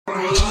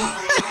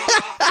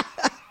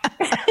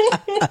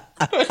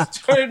I don't know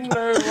what I'm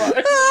doing.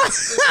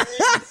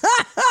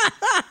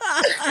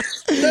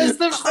 That's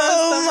the first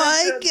Oh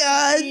my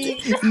god.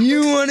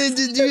 You wanted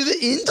to do the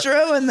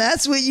intro and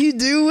that's what you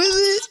do with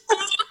it?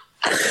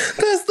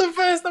 That's the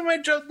first time I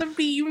dropped the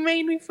beat. You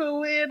made me feel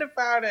weird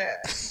about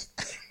it.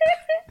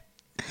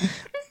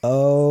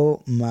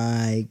 Oh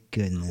my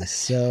goodness.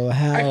 So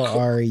how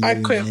are you? I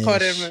quit Mish?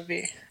 podding with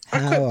you. I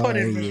How quit are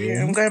podding with you.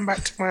 I'm going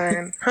back to my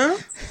own. Huh?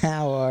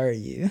 How are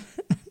you?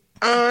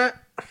 Get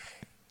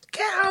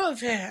out of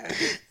here.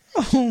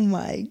 Oh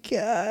my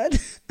god.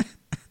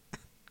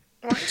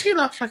 Why do you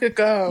laugh like a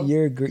girl?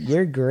 You're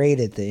great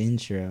at the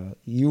intro.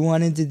 You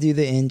wanted to do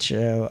the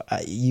intro.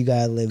 You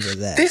gotta live with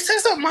that. This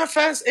isn't my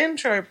first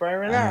intro, bro.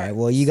 Relax. All right.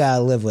 Well, you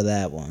gotta live with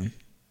that one.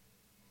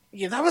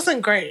 Yeah, that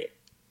wasn't great.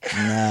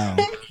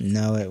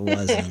 No, it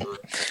wasn't.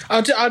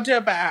 I'll do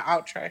a better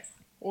outro.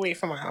 Wait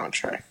for my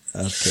outro.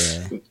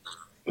 Okay.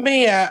 But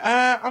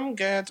yeah, I'm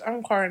good.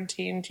 I'm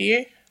quarantined.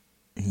 You?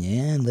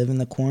 Yeah, living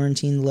the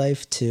quarantine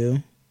life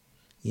too.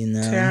 You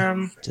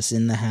know, just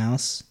in the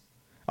house.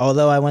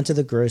 Although I went to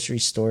the grocery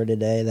store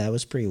today, that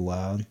was pretty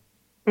wild.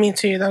 Me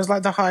too. That was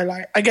like the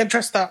highlight. I get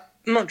dressed up.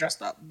 Not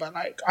dressed up, but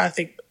like I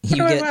think you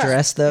get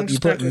dressed up. You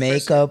put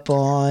makeup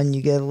on.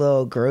 You get a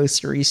little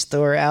grocery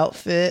store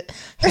outfit.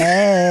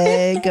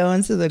 Hey,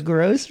 going to the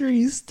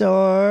grocery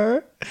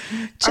store.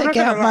 Check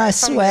out my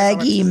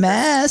swaggy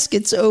mask.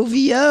 It's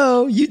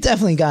OVO. You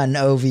definitely got an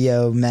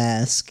OVO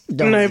mask.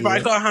 Don't you? But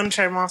I got a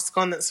huncho mask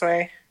on its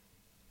way.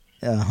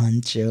 A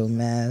huncho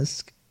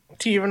mask.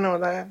 Do you even know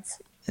what that is?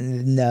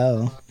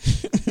 No.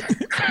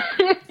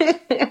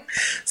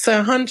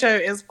 So Huncho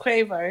is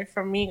Quavo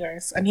from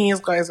Migos, and he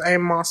has got his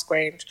own mask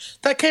range.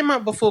 That came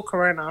out before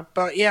Corona,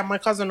 but yeah, my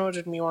cousin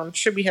ordered me one.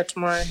 Should be here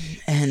tomorrow.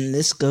 And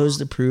this goes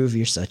to prove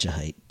you're such a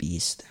hype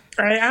beast.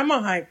 I am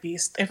a hype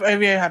beast. If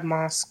OVO had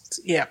masks,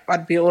 yeah,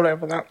 I'd be all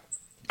over that.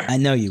 I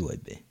know you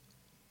would be.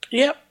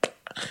 Yep.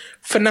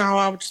 For now,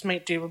 I'll just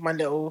make do with my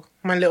little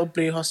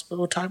blue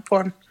hospital type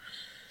one.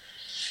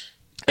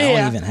 I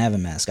don't even have a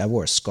mask. I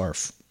wore a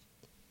scarf.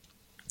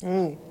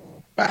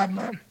 Bad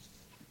man.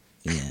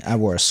 Yeah, I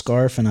wore a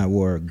scarf and I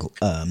wore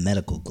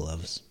medical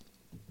gloves.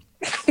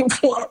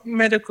 What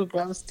medical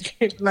gloves?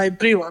 Like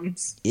blue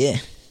ones? Yeah.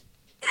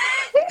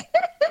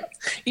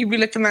 You be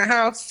looking at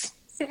House.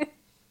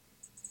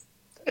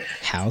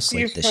 House,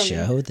 like the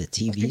show, the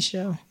TV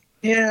show?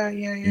 Yeah.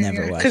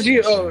 Never watched. Because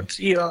you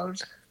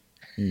old.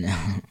 No,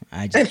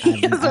 I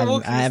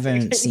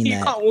haven't seen you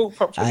that. Can't walk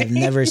properly. I've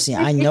never seen.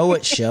 I know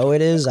what show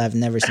it is. I've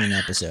never seen an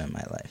episode in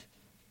my life.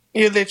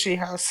 You're literally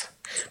House.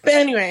 But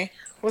anyway,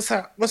 what's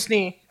up? What's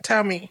new?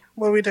 Tell me.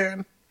 What are we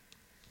doing?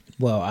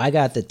 Well, I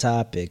got the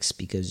topics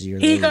because you're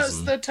lazy. He got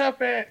the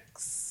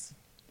topics.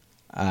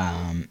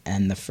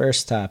 And the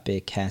first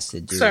topic has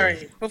to do.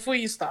 Sorry, before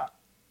you start,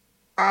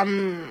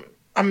 I'm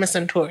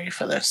missing Tori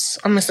for this.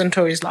 I'm missing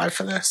Tori's live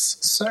for this.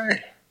 So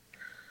let's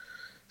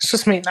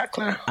just make that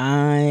clear.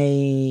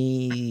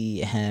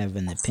 I have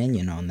an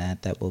opinion on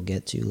that we'll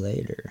get to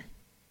later.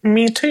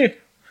 Me too.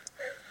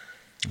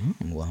 Oh,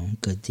 well,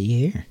 good to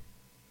hear.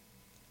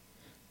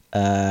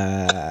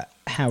 How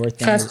are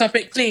things? First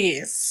topic,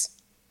 please.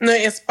 No,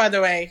 it's, by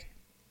the way,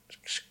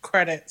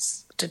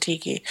 credits to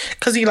Tiki,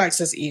 because he likes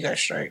his ego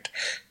stroked.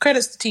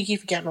 Credits to Tiki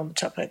for getting on the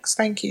topics.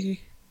 Thank you.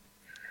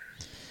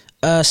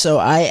 So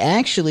I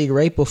actually,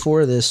 right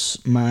before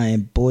this, my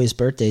boy's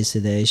birthday's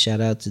today.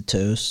 Shout out to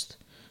Toast.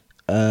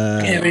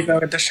 Here we go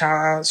with the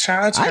shout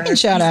out. I can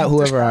shout out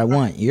whoever I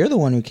want. You're the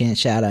one who can't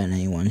shout out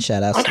anyone.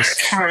 Shout outs to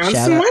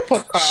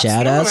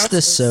shout outs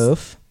to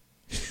Soph.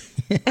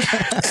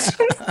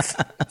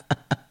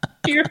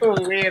 You're a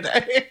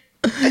weirdo.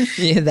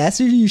 Yeah, that's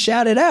who you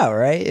shouted out,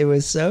 right? It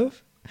was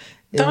Soph.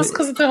 That was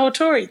because of the whole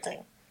Tory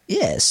thing.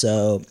 Yeah,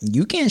 so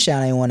you can't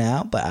shout anyone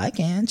out, but I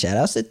can. Shout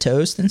outs to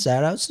Toast and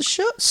shout outs to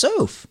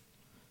Soph.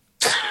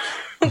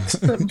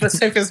 But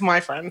Soph is my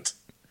friend.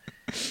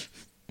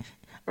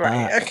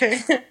 Right, okay.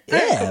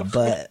 Yeah,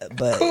 but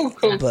cool.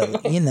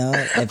 You know,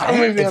 if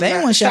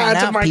anyone's Shout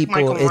shouting out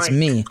people, it's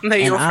me.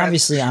 And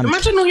obviously friends.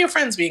 Imagine all your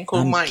friends being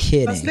called Mike.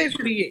 Kidding. That's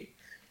literally you.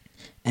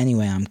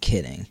 Anyway, I'm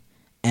kidding.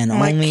 And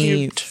Mike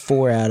only cubed.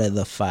 4 out of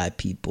the 5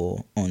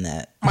 people on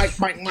that. Mike.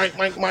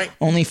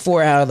 Only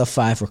 4 out of the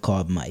 5 were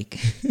called Mike.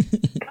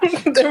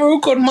 They were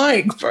all called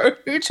Mike, bro.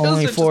 Who chose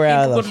only to 4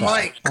 out of the 5.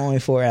 Mike? Only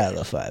 4 out of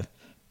the 5.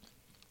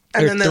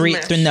 And or then three.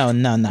 Mish. No,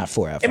 not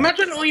 4 out of 5.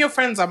 Imagine all your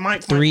friends are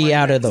Mike. 3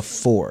 out of the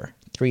 4.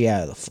 3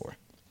 out of the 4.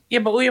 Yeah,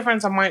 but all your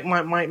friends are Mike,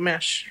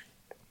 Mesh.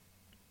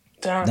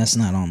 Damn. That's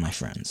not all my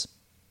friends.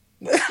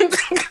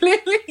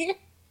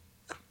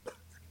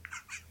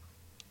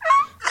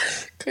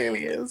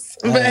 Clearly is.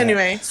 But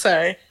anyway,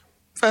 sorry.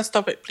 First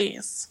topic,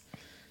 please.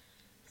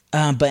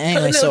 But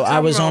anyway, so I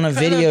was on a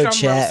video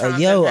chat.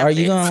 Yo, are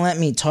you gonna let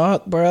me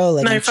talk, bro?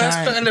 Like, no, first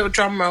put a little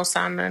drum roll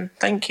sound in.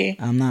 Thank you.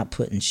 I'm not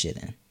putting shit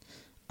in.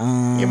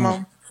 Your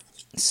mom.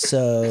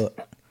 So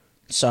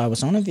I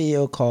was on a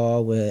video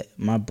call with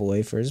my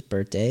boy for his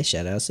birthday.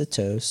 Shout outs to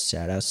Toast.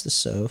 Shout outs to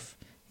Soph,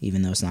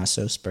 even though it's not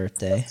Soph's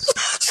birthday.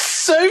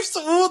 Soph's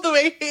all the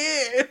way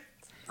here.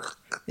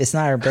 It's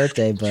not her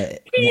birthday,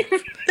 but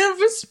You've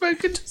never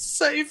spoken to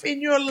Soph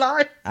in your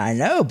life. I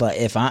know. But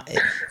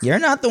you're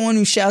not the one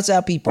who shouts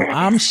out people.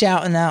 I'm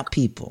shouting out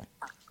people.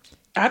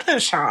 I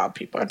don't shout out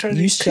people. I told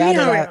You shouted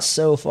out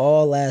Soph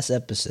all last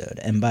episode,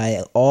 and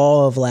by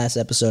all of last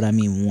episode, I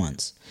mean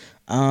once.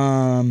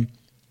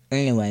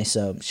 Anyway,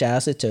 so shout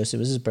out to Toast. It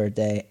was his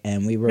birthday,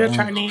 and we were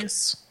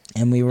Chinese,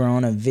 and we were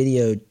on a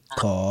video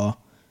call.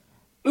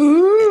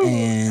 Ooh.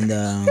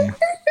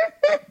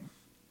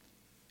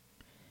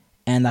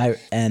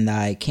 And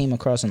I came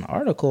across an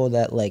article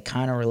that like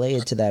kind of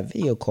related to that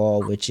video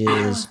call, which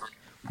is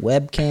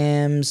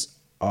webcams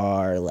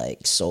are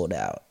like sold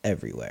out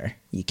everywhere.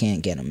 You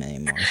can't get them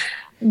anymore.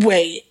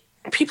 Wait,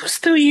 people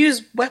still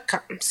use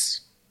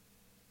webcams?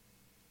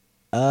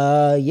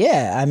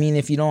 Yeah. I mean,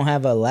 if you don't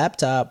have a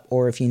laptop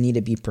or if you need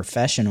to be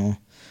professional,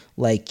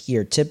 like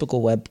your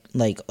typical a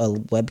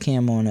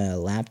webcam on a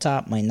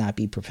laptop might not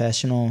be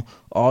professional.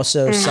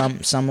 Also, some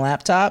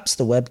laptops,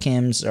 the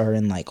webcams are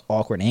in like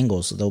awkward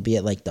angles, so they'll be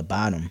at like the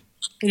bottom.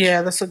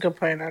 Yeah, that's a good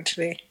point,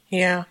 actually.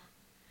 Yeah.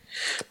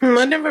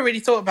 I never really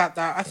thought about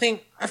that. I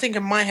think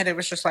in my head it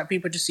was just like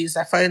people just use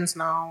their phones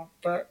now,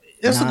 but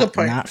that's a good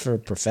point. Not for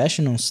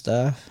professional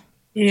stuff.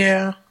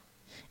 Yeah.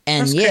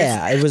 And that's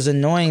yeah, crazy. it was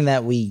annoying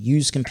that we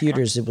use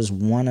computers. It was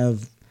one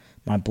of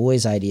my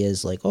boys'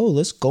 ideas, like, oh,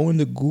 let's go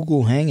into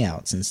Google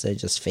Hangouts instead of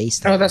just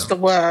FaceTime. Oh, that's the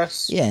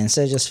worst. Yeah,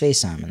 instead of just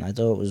FaceTime. I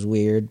thought it was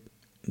weird,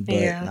 but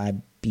I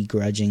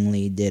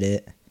begrudgingly did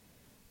it.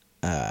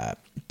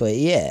 But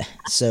yeah,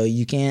 so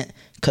you can't,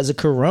 because of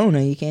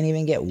Corona, you can't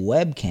even get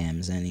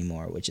webcams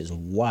anymore, which is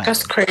wild.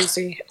 That's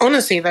crazy.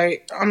 Honestly,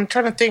 like, I'm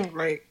trying to think,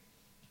 like,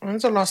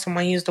 when's the last time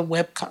I used a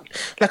webcam?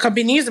 Like, I've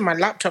been using my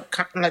laptop,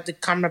 like the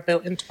camera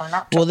built into my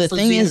laptop. Well, the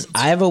thing is,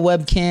 I have a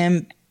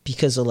webcam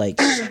because of like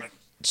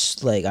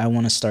I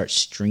want to start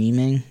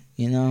streaming,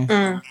 you know?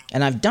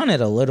 And I've done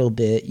it a little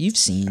bit. You've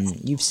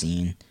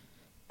seen.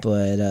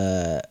 But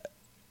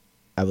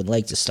I would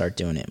like to start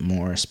doing it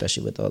more,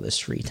 especially with all this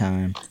free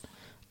time.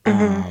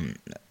 And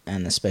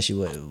especially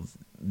with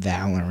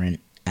Valorant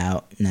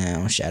out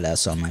now. Shout out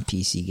to all my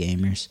PC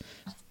gamers.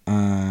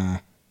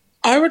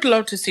 I would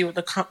love to see what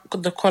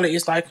the quality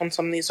is like on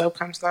some of these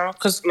webcams now.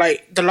 Because,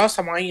 like, the last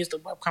time I used a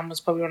webcam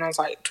was probably when I was,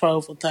 like,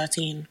 12 or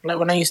 13. Like,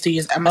 when I used to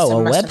use MSN.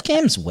 Oh, a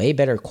webcam's way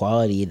better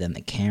quality than the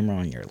camera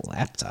on your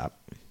laptop.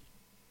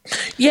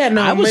 Yeah,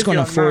 no, I was going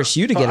to force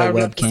you to get a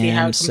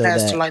webcam so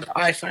that to, like, the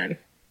iPhone.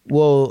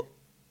 Well,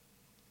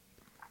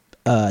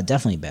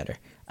 definitely better.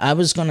 I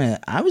was gonna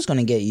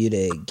get you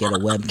to get a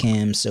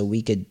webcam so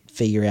we could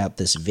figure out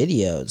this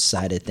video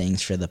side of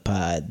things for the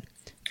pod.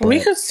 But we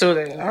could still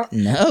do that.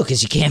 No,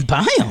 because you can't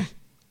buy them.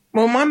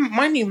 Well,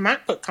 my new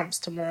MacBook comes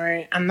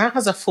tomorrow, and that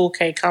has a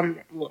 4K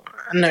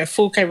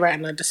 4K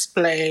Retina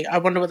display. I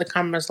wonder what the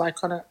camera's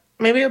like on it.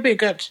 Maybe it'll be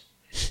good.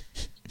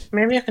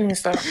 Maybe I can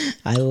use that.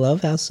 I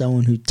love how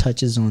someone who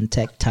touches on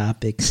tech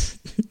topics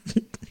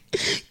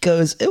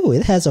goes, oh,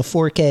 it has a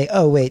 4K.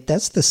 Oh, wait,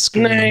 that's the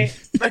screen. No,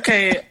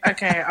 okay,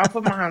 I'll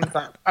put my hands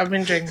up. I've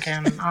been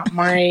drinking.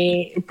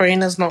 My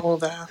brain is not all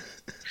there.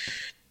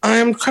 I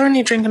am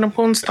currently drinking a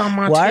porn star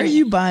martini. Why are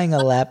you buying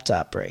a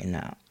laptop right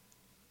now?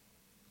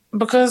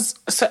 Because,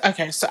 so I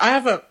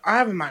have a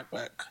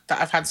MacBook that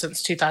I've had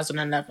since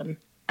 2011,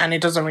 and it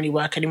doesn't really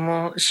work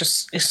anymore. It's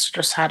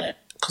just had it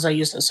because I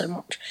use it so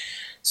much.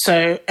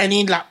 So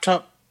any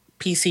laptop,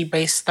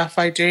 PC-based stuff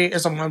I do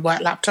is on my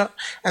work laptop,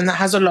 and that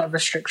has a lot of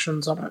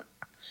restrictions on it.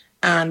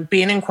 And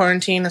being in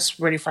quarantine is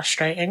really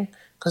frustrating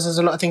because there's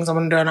a lot of things I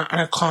want to do, and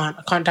I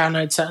can't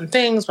download certain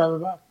things, blah, blah,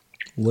 blah.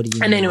 What do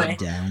you need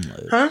to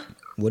download? Huh?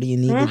 What do you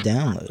need to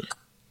download?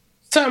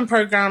 Certain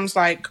programs,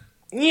 like,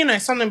 you know,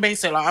 something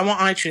basic, like I want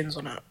iTunes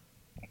on it.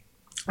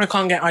 I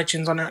can't get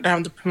iTunes on it. I don't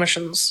have the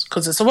permissions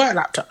because it's a work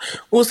laptop.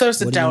 Also,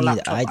 it's a Dell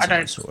laptop. What do you need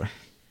iTunes for?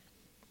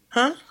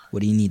 Huh?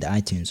 What do you need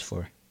iTunes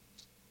for?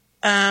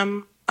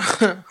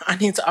 I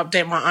need to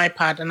update my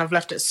iPad, and I've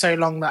left it so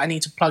long that I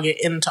need to plug it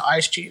into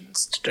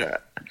iTunes to do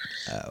it.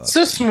 Oh, okay.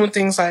 So small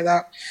things like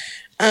that.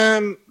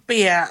 But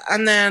yeah,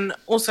 and then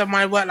also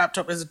my work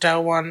laptop is a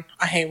Dell one.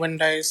 I hate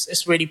Windows.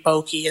 It's really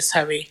bulky. It's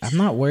heavy. I'm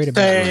not worried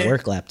about your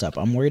work laptop.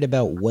 I'm worried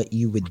about what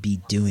you would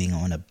be doing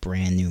on a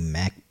brand new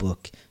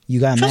MacBook.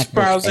 You got a just MacBook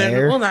browsing,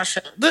 Air? all that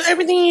shit.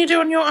 Everything you do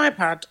on your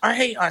iPad. I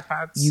hate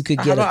iPads. You could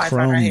get a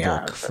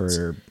Chromebook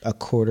for a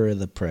quarter of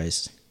the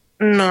price.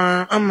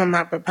 No, I'm a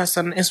MacBook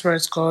person. It's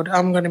rose gold.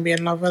 I'm going to be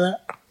in love with it.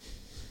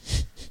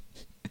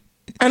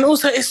 And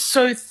also, it's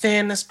so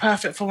thin. It's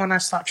perfect for when I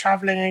start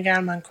traveling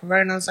again when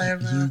Corona's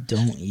over. You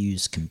don't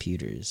use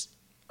computers.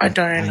 I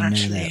don't,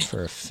 actually. I know that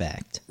for a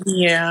fact.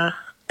 Yeah.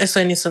 It's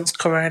only since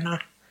Corona.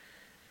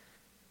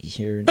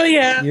 You're going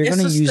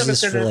to use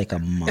this for like a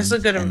month. It's a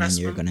good investment. And then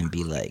you're going to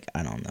be like,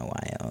 I don't know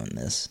why I own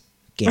this.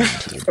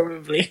 Guaranteed.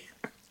 Probably.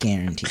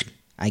 Guaranteed.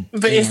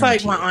 But it's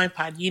like my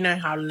iPad. You know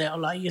how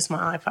little I use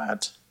my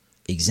iPad.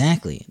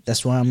 Exactly.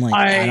 That's why I'm like,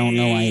 I don't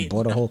know why I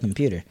bought a whole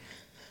computer.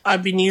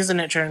 I've been using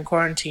it during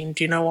quarantine.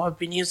 Do you know what I've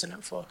been using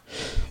it for?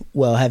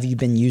 Well, have you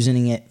been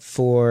using it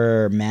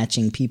for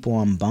matching people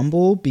on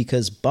Bumble?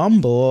 Because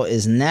Bumble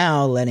is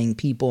now letting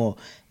people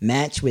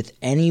match with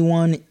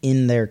anyone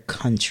in their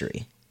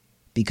country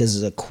because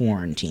of the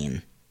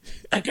quarantine.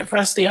 Okay,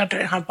 firstly, I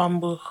don't have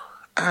Bumble.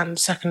 And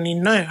secondly,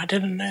 no, I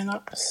didn't know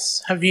that.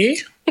 Have you?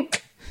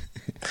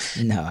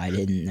 No, I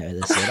didn't know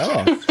this at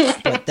all.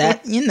 But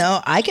that,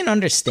 I can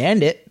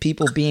understand it.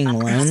 People being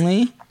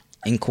lonely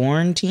in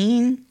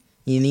quarantine.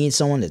 You need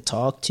someone to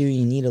talk to.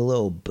 You need a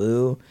little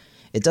boo.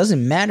 It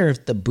doesn't matter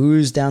if the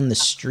boo's down the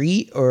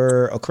street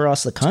or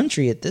across the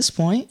country at this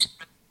point.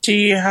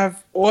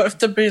 What if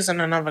the boo's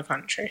in another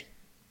country?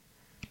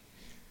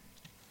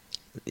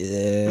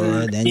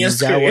 Then you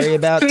gotta worry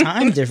about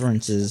time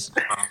differences.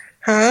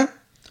 Huh?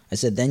 I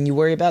said, then you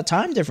worry about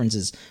time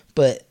differences.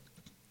 But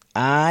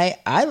I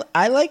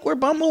like where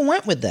Bumble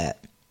went with that.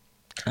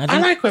 I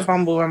like where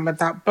Bumble went with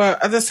that,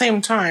 but at the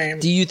same time...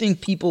 Do you think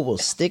people will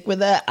stick with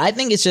that? I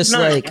think it's just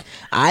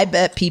I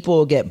bet people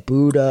will get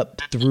booed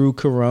up through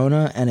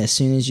Corona, and as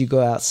soon as you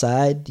go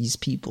outside, these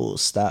people will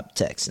stop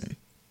texting.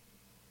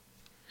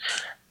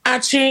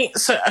 Actually,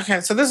 so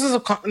this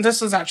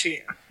is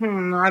actually,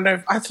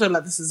 I feel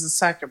like this is a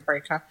circuit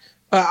breaker,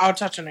 but I'll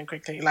touch on it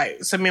quickly.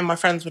 So me and my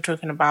friends were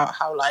talking about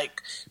how,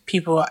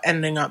 people are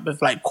ending up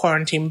with,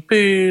 quarantine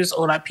boos,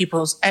 or,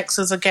 people's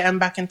exes are getting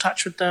back in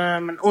touch with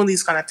them, and all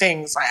these kind of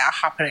things, are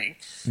happening.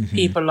 Mm-hmm.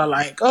 People are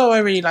like, oh, I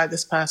really like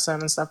this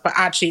person and stuff, but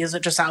actually, is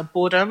it just out of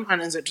boredom,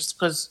 and is it just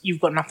because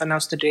you've got nothing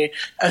else to do?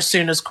 As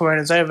soon as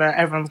Corona's over,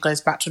 everyone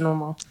goes back to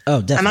normal.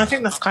 Oh, definitely. And I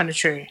think that's kind of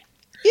true.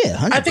 Yeah,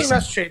 100%. I think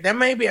that's true. There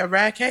may be a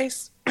rare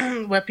case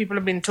where people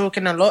have been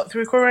talking a lot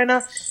through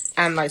Corona,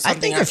 and something. I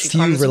think a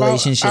few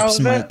relationships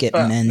might get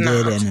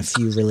mended, and a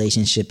few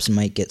relationships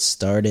might get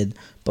started.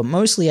 But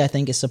mostly, I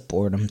think it's a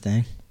boredom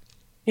thing.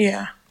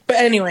 Yeah, but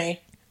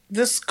anyway,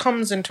 this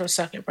comes into a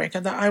circuit breaker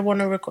that I want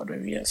to record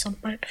with you at some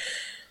point.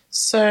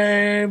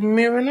 So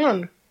moving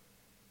on.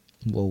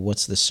 Well,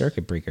 what's the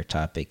circuit breaker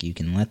topic? You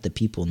can let the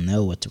people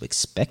know what to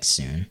expect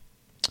soon.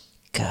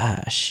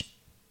 Gosh,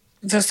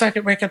 the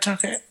circuit breaker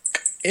topic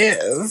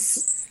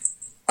is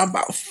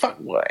about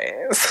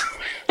fuckboys.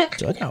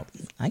 So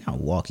I gotta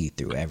walk you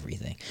through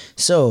everything.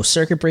 So,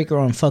 circuit breaker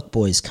on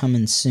fuckboys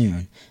coming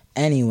soon.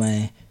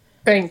 Anyway.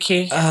 Thank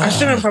you. I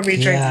shouldn't probably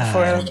drink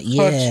before.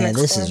 Yeah,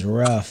 this is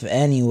rough.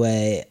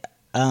 Anyway,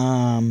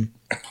 while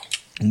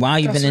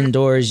you've been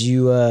indoors,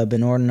 you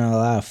been ordering a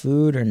lot of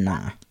food or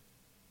nah?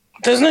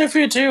 There's no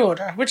food to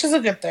order, which is a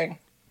good thing.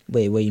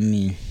 Wait, what do you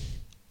mean?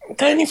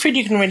 The only food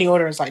you can really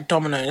order is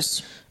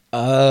Domino's.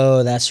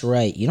 Oh, that's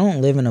right. You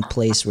don't live in a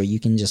place where you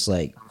can just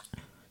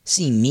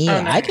see me.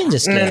 Oh, no. I can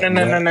just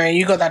no.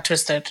 You got that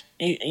twisted.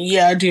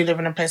 Yeah, I do live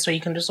in a place where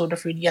you can just order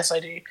food. Yes, I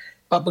do.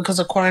 But because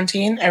of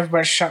quarantine,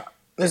 everywhere's shut.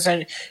 There's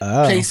only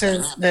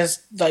places. There's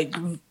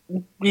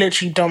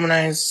literally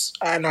Domino's,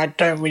 and I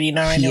don't really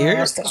know anywhere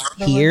else.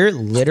 Here,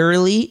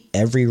 literally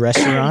every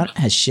restaurant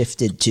has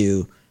shifted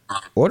to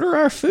order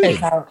our food.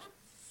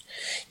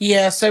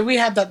 Yeah, so we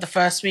had that the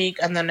first week,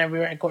 and then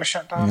everywhere got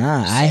shut down.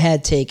 Nah, I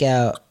had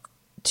takeout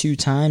 2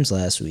 times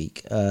last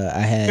week.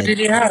 What did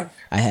you have?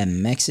 I had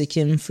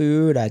Mexican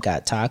food. I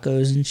got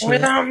tacos and shit.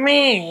 Without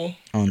me.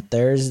 On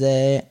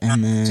Thursday,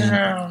 and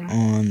then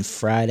on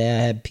Friday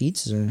I had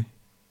pizza.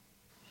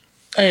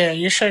 Oh yeah,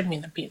 you showed me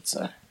the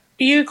pizza.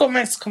 You got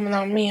Mexican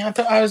without me. I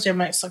thought I was your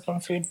Mexican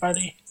food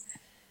buddy.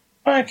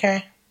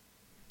 Okay,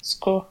 it's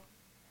cool.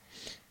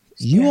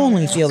 You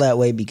only feel that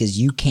way because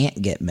you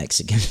can't get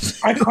Mexican food.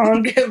 I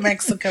can't get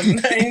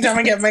Mexican. Anytime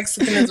I get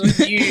Mexican is with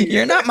you.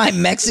 You're not my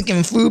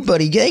Mexican food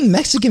buddy. Getting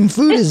Mexican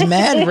food is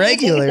mad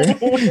regular.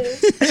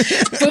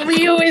 But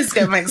we always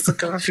get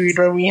Mexican food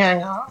when we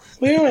hang out.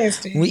 We always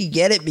do. We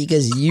get it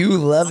because you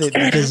love it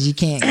because you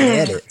can't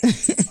get it.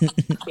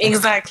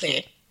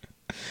 Exactly.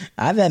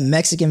 I've had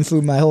Mexican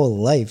food my whole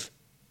life.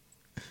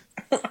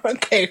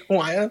 Okay,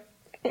 why?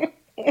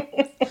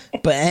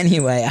 But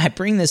anyway, I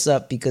bring this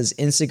up because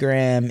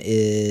Instagram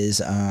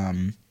is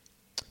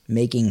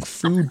making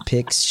food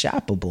pics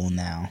shoppable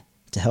now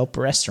to help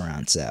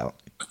restaurants out.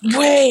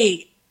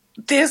 Wait,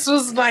 this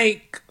was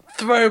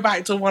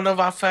throwback to one of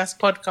our first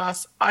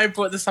podcasts. I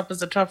brought this up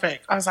as a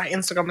topic. I was like,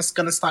 Instagram is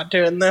going to start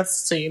doing this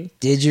soon.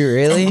 Did you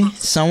really?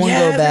 Someone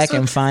go back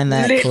and find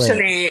that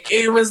clip.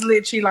 It was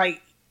literally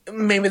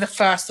maybe the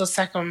first or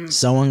second.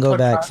 Someone go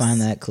back,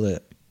 find that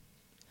clip.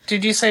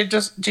 Did you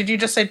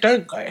just say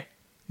don't go?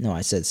 No,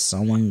 I said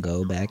someone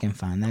go back and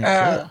find that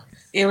clip.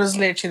 It was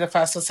literally the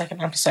first or second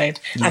episode.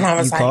 And I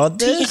was you called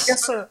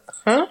this?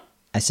 Huh?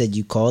 I said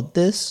you called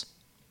this?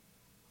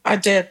 I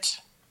did.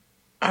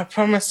 I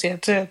promise you I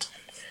did.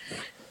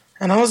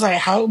 And I was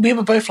like, we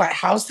were both like,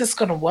 how's this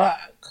going to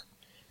work?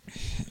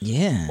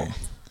 Yeah.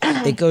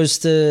 It goes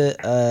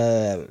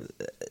to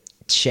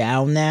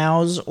Chow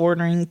Now's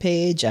ordering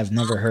page. I've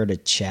never heard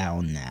of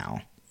Chow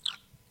Now.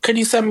 Could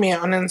you send me it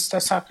on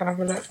Insta so I can have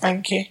a look?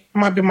 Thank you.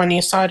 Might be my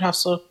new side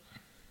hustle.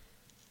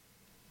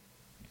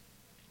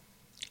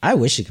 I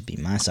wish it could be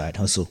my side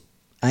hustle.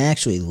 I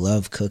actually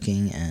love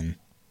cooking and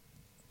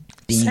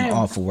being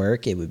off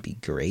work, it would be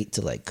great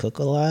to like cook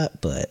a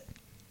lot, but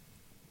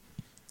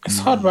it's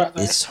hard work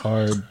though. It's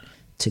hard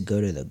to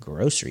go to the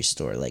grocery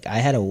store. Like I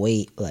had to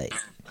wait like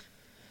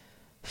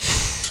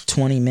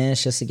 20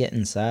 minutes just to get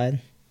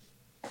inside.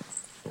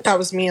 That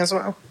was me as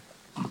well.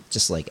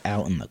 Just like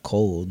out in the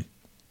cold.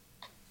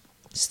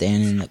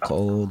 Standing in the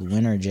cold,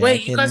 winter jacket.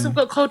 Wait, you guys have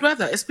got cold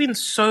weather? It's been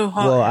so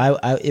hot.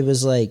 Well, it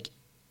was like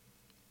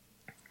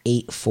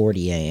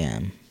 8:40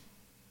 a.m.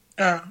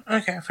 Oh,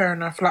 okay, fair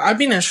enough. Like I've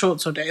been in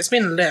shorts all day. It's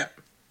been lit.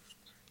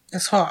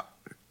 It's hot.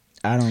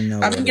 I don't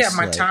know. I've been getting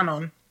my tan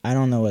on. I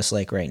don't know what's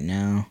like right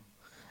now.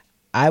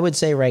 I would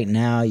say right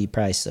now you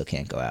probably still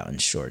can't go out in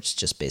shorts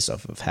just based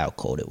off of how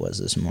cold it was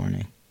this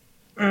morning.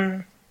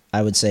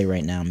 I would say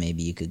right now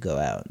maybe you could go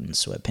out in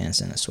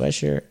sweatpants and a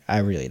sweatshirt. I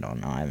really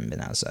don't know. I haven't been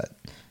outside.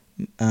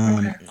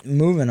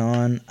 Moving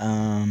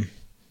on.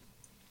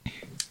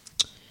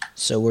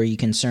 So were you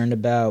concerned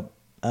about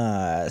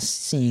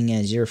seeing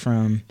as you're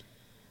from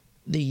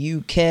the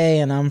UK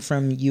and I'm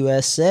from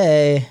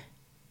USA?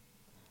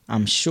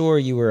 I'm sure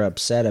you were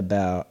upset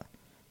about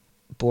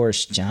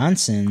Boris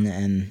Johnson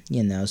and,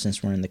 you know,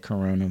 since we're in the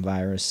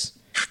coronavirus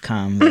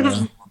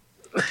convo,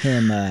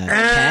 him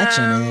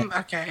catching it.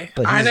 Okay,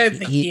 but I don't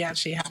think he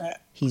actually had it.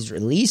 He's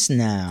released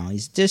now.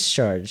 He's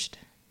discharged.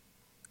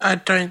 I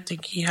don't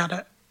think he had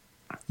it.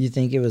 You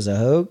think it was a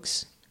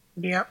hoax?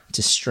 Yep.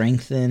 To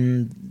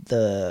strengthen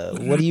the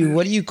what do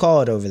you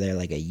call it over there?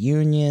 Like a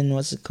union?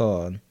 What's it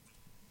called?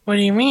 What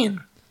do you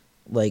mean?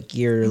 Like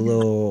your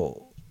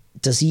little.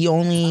 Does he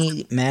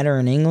only matter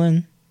in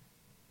England?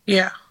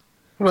 Yeah.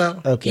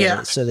 Well. Okay.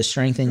 Yeah. So to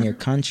strengthen your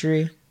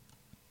country.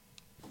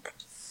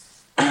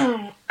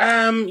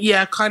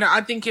 Yeah, kind of.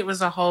 I think it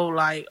was a whole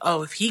like,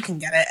 oh, if he can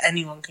get it,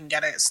 anyone can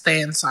get it.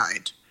 Stay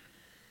inside.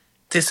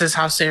 This is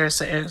how serious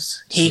it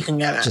is. He can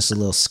get it. Just a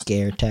little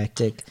scare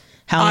tactic.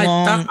 How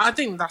long? I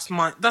think that's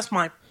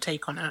my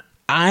take on it.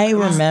 I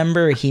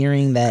remember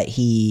hearing that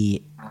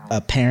he,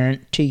 a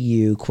parent to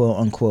you, quote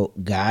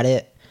unquote, got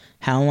it.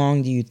 How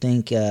long do you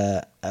think?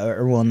 Or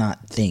well,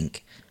 not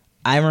think.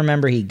 I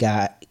remember he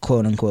got,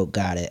 quote unquote,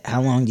 got it.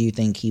 How long do you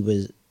think he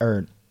was,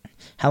 or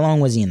how long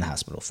was he in the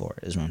hospital for?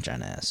 Is what I'm trying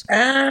to ask.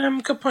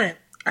 Good point.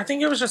 I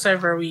think it was just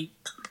over a week.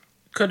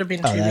 Could have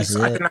been 2 weeks.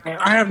 I don't know.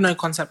 I have no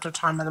concept of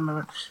time at the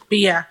moment. But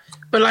yeah.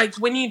 But like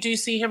when you do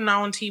see him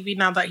now on TV,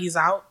 now that he's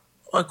out,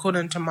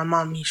 according to my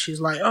mum,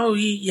 she's like, oh,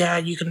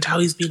 you can tell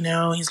he's been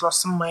ill. He's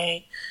lost some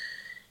weight.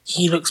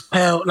 He looks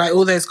pale. Like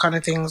all those kind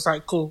of things.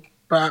 Like cool.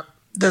 But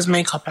there's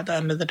makeup at the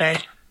end of the day.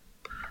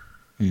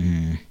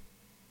 Mm-hmm.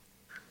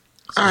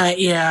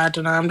 I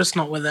don't know. I'm just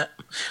not with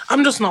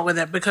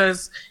it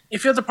because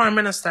if you're the Prime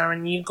Minister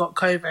and you got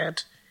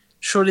COVID,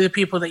 surely the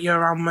people that you're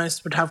around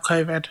most would have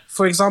COVID.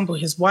 For example,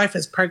 his wife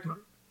is pregnant.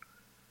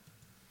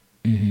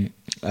 Mm-hmm.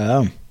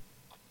 Oh.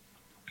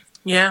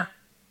 Yeah.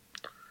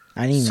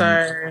 I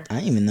didn't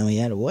even know he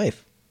had a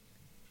wife.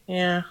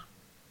 Yeah.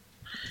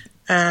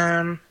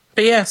 But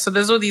yeah, so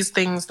there's all these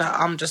things that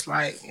I'm just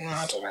like,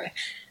 I don't know.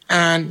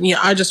 And yeah,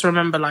 I just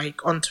remember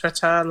like on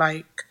Twitter,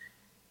 like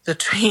the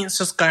tweets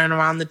just going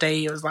around the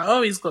day. It was like,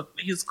 oh, he's got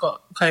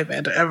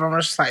COVID. Everyone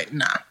was just like,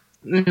 nah,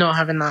 not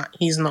having that.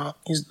 He's not.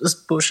 It's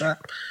bullshit.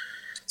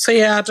 So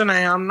yeah, I don't know.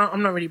 I'm not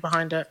really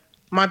behind it.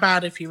 My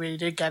bad if you really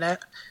did get it,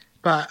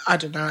 but I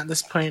don't know at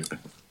this point.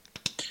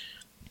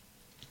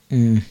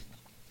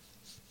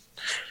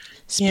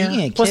 Speaking of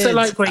kids, what's it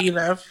like where you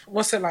live?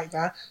 What's it like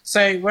there?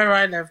 So where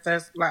I live,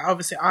 there's like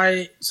obviously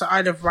I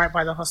live right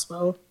by the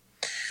hospital,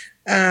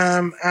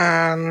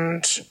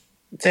 and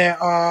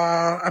there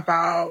are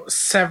about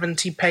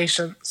 70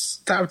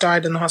 patients that have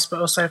died in the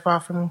hospital so far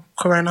from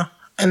corona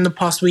in the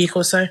past week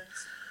or so.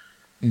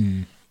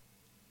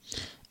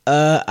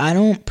 I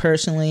don't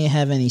personally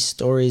have any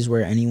stories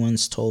where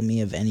anyone's told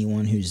me of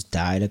anyone who's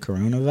died of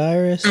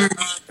coronavirus.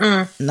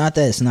 Not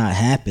that it's not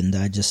happened.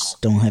 I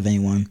just don't have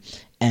anyone.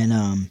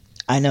 And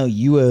I know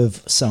you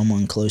have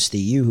someone close to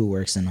you who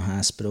works in a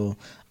hospital.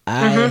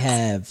 I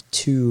have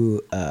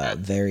two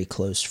very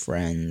close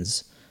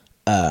friends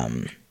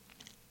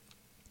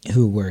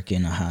who work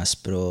in a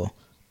hospital,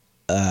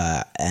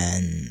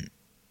 and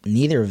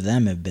neither of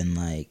them have been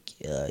like,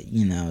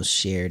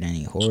 shared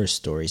any horror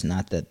stories.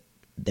 Not that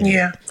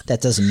that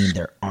doesn't mean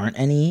there aren't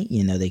any.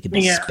 They could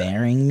be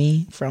sparing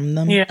me from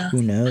them. Yeah.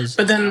 Who knows?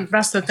 But then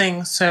that's the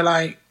thing. So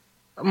my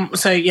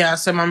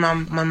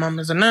mum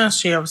is a nurse.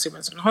 She obviously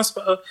works in the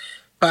hospital,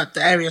 but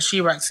the area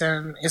she works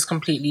in is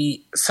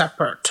completely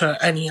separate to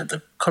any of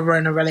the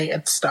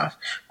corona-related stuff.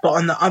 But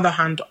on the other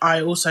hand,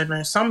 I also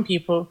know some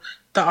people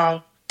that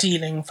are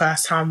dealing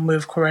firsthand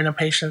with corona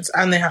patients,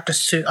 and they have to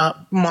suit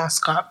up,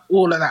 mask up,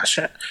 all of that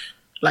shit,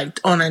 like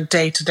on a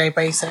day-to-day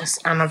basis.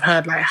 And I've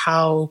heard like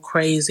how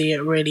crazy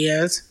it really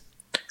is,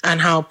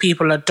 and how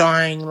people are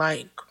dying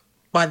like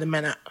by the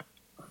minute.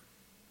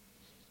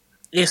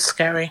 It's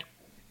scary.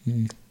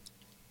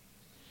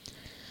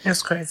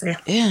 It's crazy.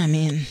 Yeah, I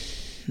mean,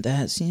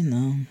 that's, I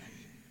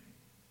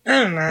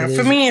don't know.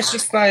 For me, it's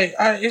just like,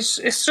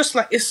 it's just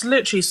like, it's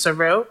literally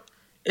surreal.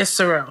 It's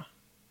surreal.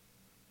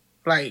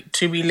 Like,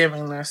 to be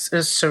living this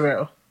is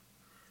surreal.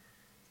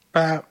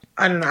 But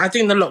I don't know. I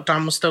think the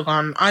lockdown was still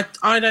gone.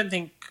 I don't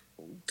think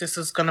this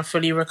is going to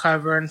fully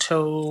recover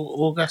until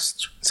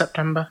August,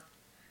 September.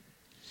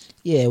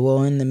 Yeah,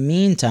 well, in the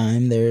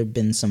meantime, there have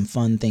been some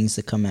fun things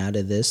to come out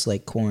of this,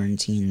 like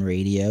quarantine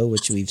radio,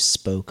 which we've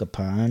spoke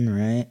upon,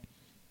 right?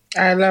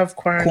 I love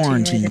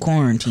quarantine.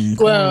 Quarantine.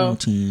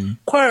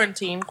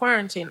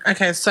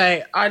 Okay,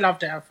 so I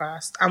loved it at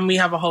first, and we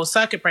have a whole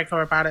circuit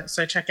breaker about it,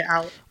 so check it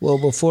out. Well,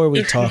 before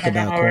we talk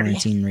about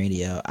quarantine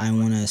radio, I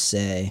want to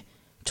say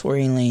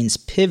Tory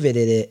Lanez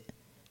pivoted it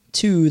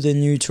to the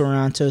new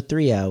Toronto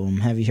 3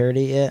 album. Have you heard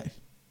it yet?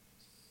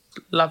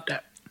 Loved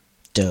it.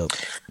 Dope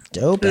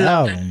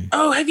album. It.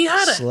 Oh, have you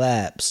heard it?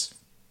 Slaps.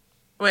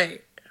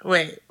 Wait.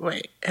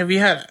 Have you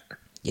heard it?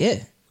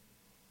 Yeah.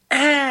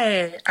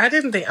 Hey, I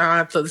didn't think.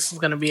 I thought this was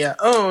gonna be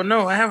oh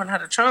no, I haven't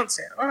had a chance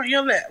yet. Oh,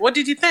 you're lit. What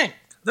did you think?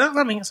 That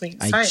makes me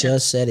excited. I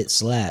just said it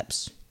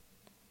slaps.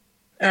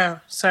 Oh,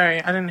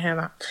 sorry, I didn't hear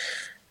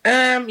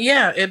that.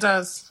 Yeah, it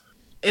does.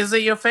 Is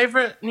it your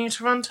favorite New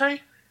Toronto?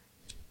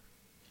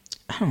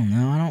 I don't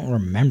know. I don't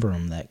remember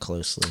them that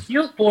closely.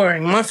 You're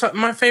boring. My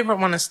favorite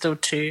one is still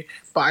 2,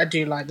 but I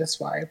do like this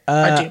vibe.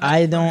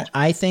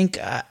 I think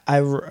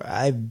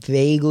I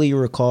vaguely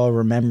recall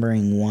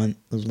remembering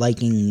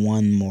liking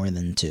 1 more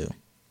than 2.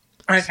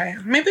 Okay,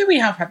 maybe we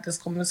have had this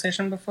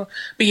conversation before,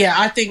 but yeah,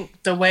 I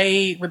think the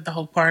way with the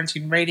whole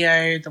quarantine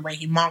radio, the way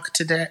he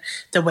marketed it,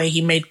 the way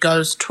he made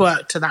girls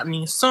twerk to that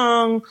new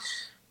song,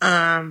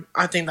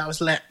 I think that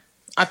was lit.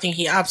 I think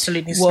he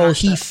absolutely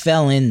smashed it.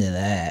 Fell into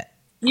that.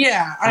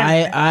 Yeah,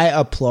 I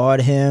applaud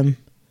him.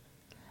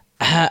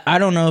 I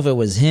don't know if it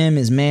was him,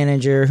 his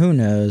manager, who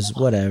knows,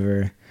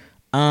 whatever.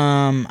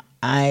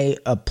 I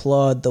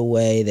applaud the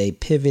way they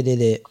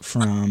pivoted it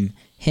from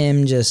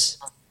him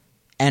just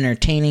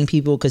entertaining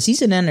people, because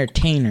he's an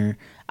entertainer.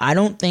 I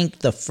don't think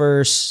the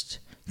first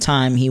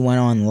time he went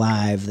on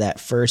live, that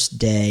first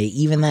day,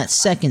 even that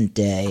second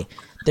day,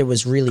 there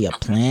was really a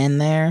plan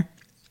there.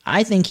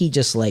 I think he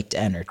just liked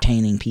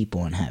entertaining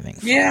people and having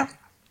fun. Yeah.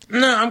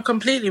 No, I'm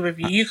completely with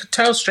you. You could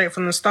tell straight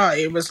from the start.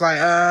 It was like,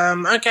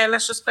 okay,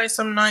 let's just play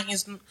some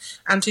 90s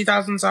and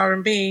 2000s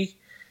R&B.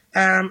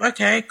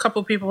 Okay, a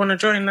couple people want to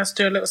join. Let's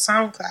do a little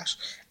sound clash.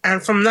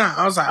 And from that,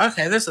 I was like,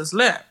 okay, this is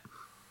lit.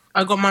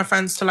 I got my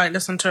friends to like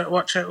listen to it,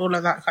 watch it, all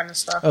of that kind of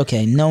stuff.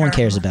 Okay, no one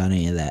cares about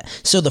any of that.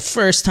 So the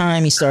first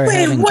time he started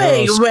having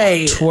girls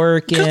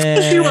twerking,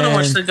 because you want to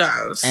watch the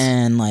girls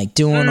and like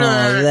doing all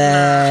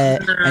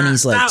that, and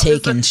he's like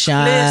taking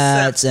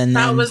shots, and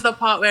that was the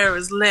part where it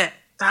was lit.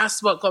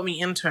 That's what got me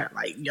into it.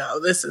 Like, yo,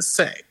 this is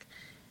sick.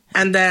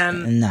 And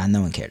then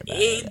no one cared about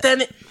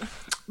it.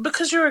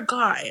 Because you're a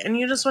guy and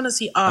you just want to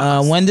see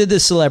us. When did the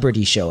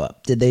celebrity show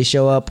up? Did they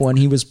show up when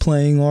he was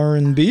playing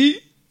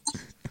R&B?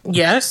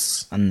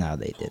 Yes. No,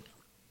 they did.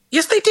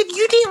 Yes, they did.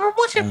 You didn't even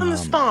watch it from the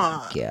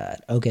start.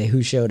 God. Okay,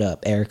 who showed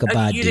up? Erykah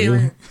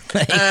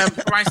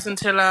Badu. Bryson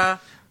Tiller,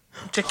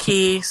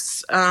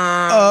 Jaquise.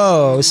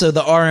 So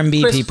the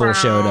R&B Chris people Brown.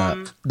 showed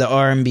up. The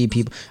R&B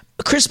people.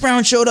 Chris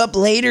Brown showed up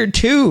later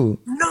too.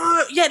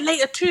 No, yeah,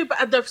 later too,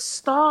 but at the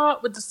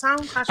start with the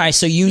sound clash. All right,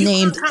 so you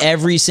named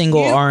every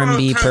single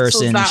R&B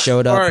person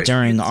showed up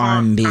during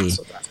R&B.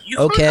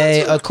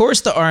 Okay, of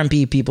course the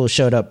R&B people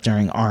showed up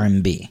during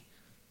R&B.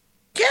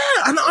 Yeah,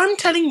 and I'm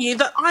telling you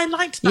that I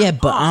liked that. Yeah,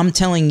 but I'm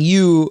telling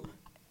you,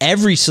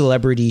 every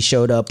celebrity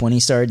showed up when he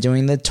started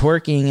doing the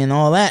twerking and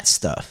all that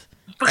stuff.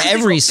 Because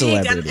every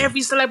celebrity. And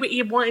every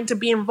celebrity wanted to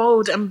be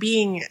involved and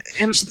being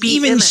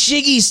even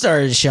Shiggy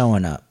started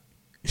showing up.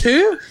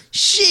 Who?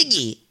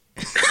 Shiggy.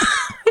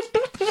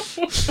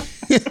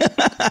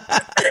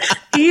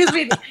 He's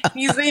been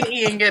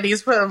eating good.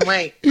 He's putting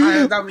weight. Wait.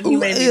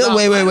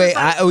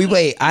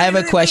 I have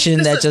a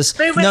question that just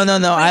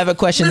no. I have a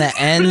question that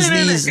ends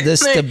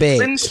this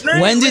debate.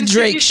 When did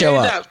Drake show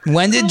up?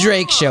 When did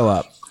Drake show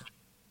up?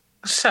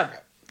 Shut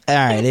up. All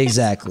right,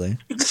 exactly.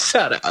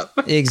 Shut up.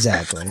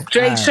 Exactly.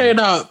 Drake showed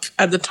up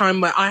at the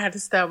time where I had to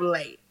stay up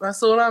late.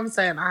 That's all I'm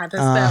saying. I had to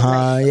stay up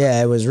late.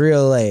 Yeah, it was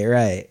real late,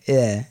 right?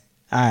 Yeah.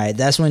 All right,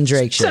 that's when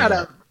Drake showed up. Shut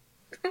up.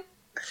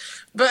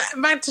 But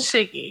back to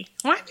Shiggy.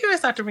 Why do you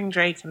always have to bring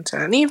Drake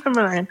into it? Leave him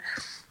alone.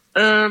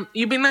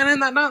 You been learning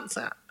that dance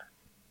at?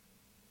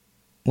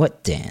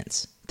 What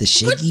dance? The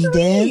Shiggy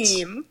dance?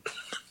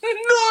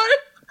 No.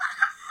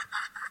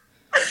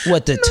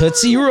 What, the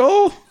Tootsie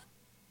Roll?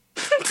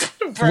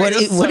 What are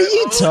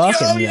you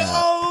talking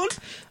about?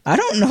 I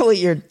don't know what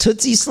your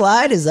Tootsie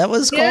Slide is. That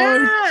what it's called?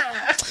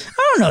 I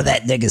don't know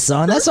that nigga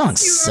song. That song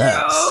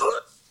sucks.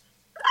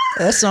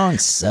 That song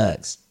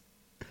sucks.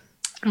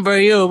 Bro,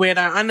 you're a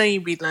weirdo. I know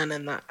you be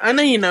learning that. I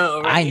know you know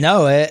it already. I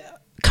know it.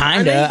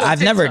 Kinda.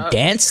 I've never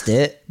danced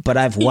it, but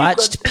I've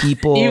watched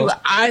people.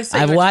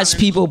 I've watched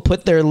people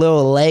put their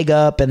little leg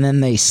up and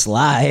then they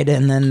slide,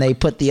 and then they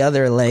put the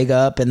other leg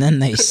up and then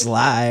they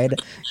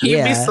slide.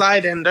 You be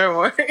sliding, don't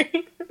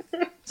worry.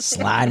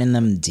 Sliding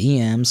them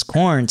DMs.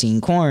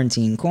 Quarantine.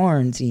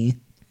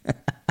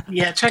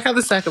 Yeah, check out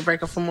the Circuit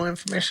Breaker for more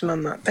information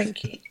on that.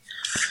 Thank you.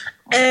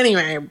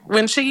 Anyway,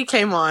 when Shiggy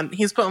came on,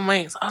 he's putting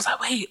weights. I was like,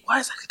 wait, why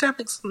is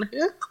Academics on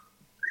here?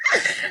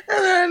 And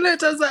then I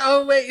looked, I was like,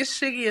 oh wait, it's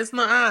Shiggy, it's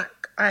not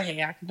Ak. I hate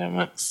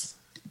academics.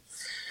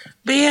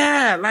 But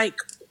yeah, like,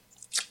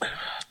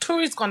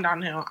 Tori's gone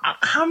downhill.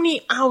 How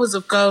many hours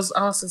of girls'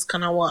 asses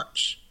can I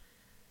watch?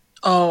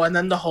 Oh, and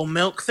then the whole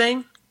milk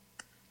thing.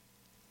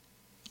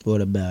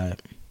 What about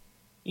it?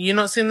 You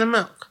not seen the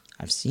milk?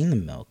 I've seen the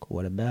milk.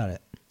 What about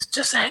it? It's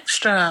just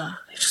extra.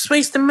 You're just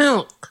wasting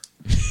milk.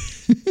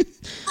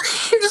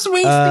 You're just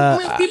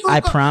wasting milk.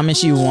 I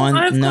promise you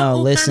one. No,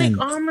 listen.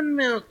 Almond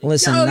milk.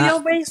 Listen,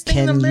 you're wasting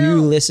can the milk.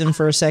 you listen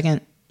for a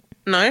second?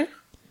 No.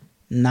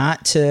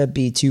 Not to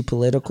be too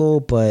political,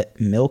 but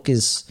milk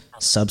is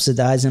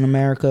subsidized in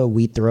America.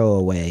 We throw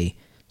away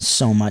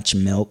so much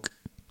milk.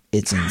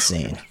 It's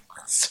insane.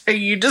 So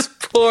you just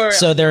pour it.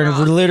 So they're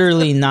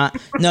literally not.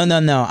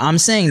 No. I'm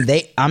saying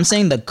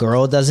the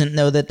girl doesn't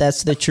know that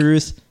that's the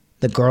truth.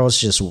 The girl's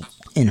just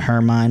in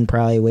her mind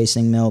probably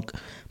wasting milk,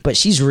 but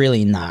she's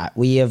really not.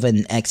 We have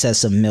an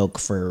excess of milk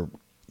for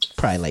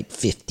probably like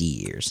 50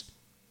 years.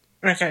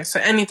 Okay, so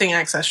anything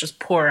excess, just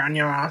pour it on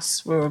your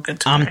ass. We're all good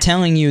to I'm go.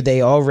 telling you,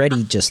 they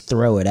already just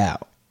throw it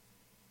out.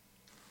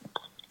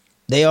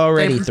 They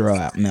already throw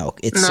out milk.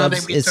 It's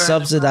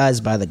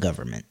subsidized by the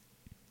government.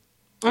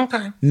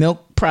 Okay.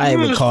 Milk probably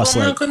would cost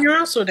like milk on your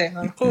ass all day,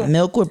 then. Cool.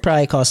 Milk would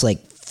probably cost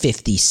like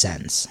 50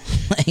 cents.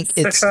 Like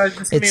it's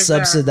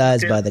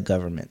subsidized by the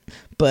government.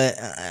 But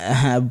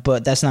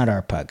that's not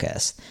our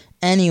podcast.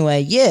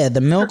 Anyway, yeah,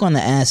 the milk on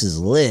the ass is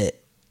lit.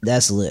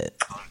 That's lit.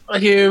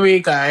 Here we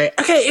go.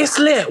 Okay, it's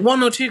lit.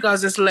 One or two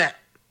guys, it's lit.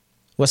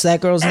 What's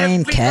that girl's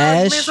name?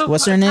 Cash?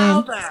 What's her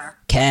name?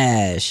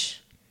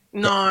 Cash.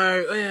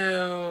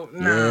 No,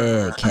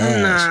 no. Yeah,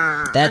 Cash.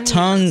 Nah, that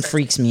tongue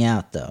freaks me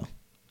out, though.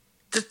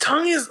 The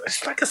tongue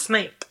it's like a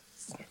snake.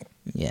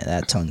 Yeah,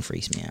 that tongue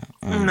freaks me out.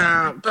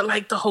 Nah, but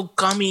like the whole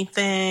gummy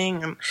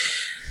thing, and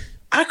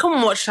I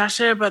can watch that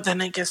shit, but then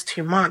it gets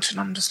too much,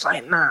 and I'm just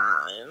like,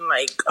 nah,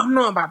 like I'm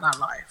not about that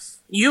life.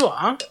 You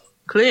are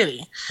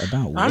clearly.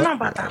 About what? I'm not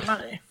about that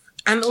life.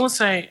 And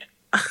also,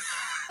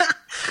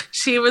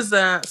 she was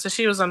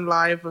on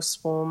live with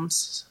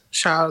Swarms.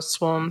 Shout out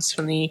Swarms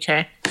from the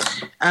UK.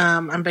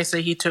 And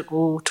basically he took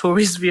all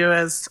Tori's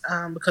viewers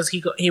because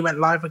he went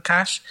live with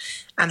Cash,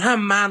 and her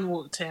man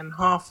walked in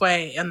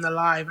halfway in the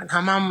live, and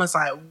her mum was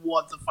like,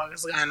 "What the fuck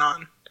is going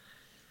on?"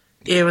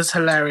 It was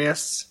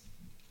hilarious,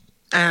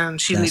 and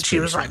she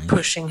literally was like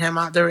pushing him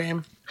out the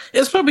room. It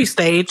was probably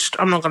staged.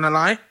 I'm not gonna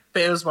lie,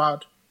 but it was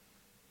wild.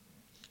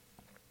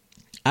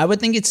 I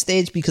would think it's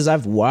staged because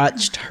I've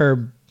watched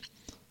her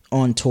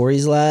on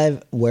Tori's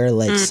live where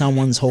like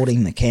someone's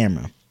holding the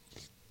camera.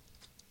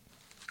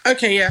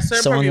 Okay, yeah.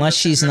 So unless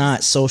she's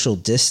not social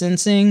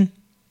distancing,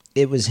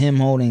 it was him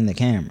holding the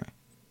camera.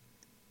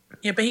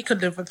 Yeah, but he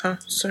could live with her.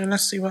 So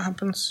let's see what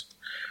happens.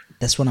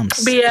 That's what I'm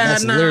saying. Yeah,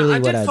 that's literally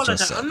what I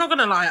just said. I'm not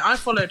gonna lie. I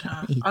followed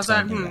her. I was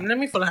like, let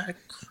me follow her.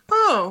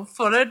 Oh,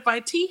 followed by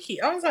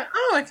Tiki. I was like,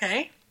 oh,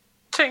 okay.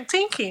 Check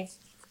Tiki.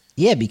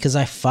 Yeah, because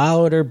I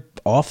followed her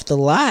off the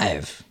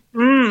live.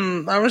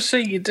 I was sure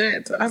you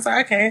did. I was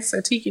like, okay,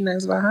 so Tiki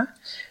knows about her.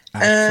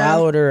 I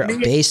followed her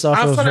based off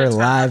of her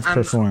live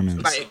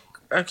performance. Like,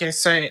 okay,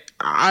 so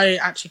I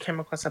actually came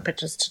across her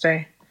pictures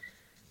today.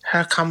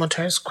 Her camel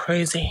toe is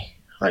crazy.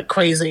 Like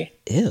crazy.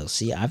 Ew,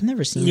 see, I've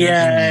never seen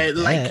yeah,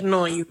 like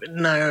no.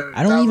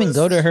 I don't even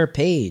go to her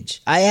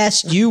page. I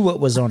asked you what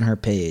was on her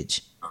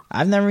page.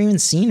 I've never even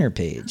seen her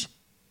page.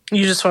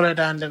 You just followed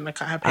her and didn't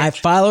look at her page. I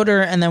followed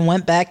her and then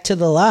went back to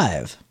the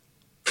live.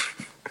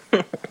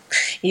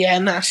 Yeah,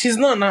 nah, she's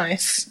not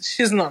nice.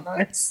 She's not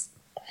nice.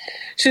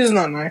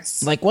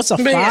 Like, what's a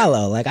follow?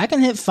 Yeah. Like, I can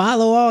hit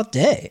follow all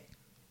day.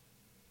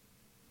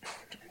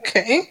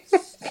 Okay.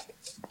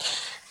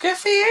 Good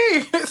for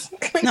you.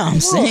 No, I'm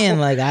saying,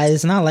 like,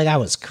 it's not like I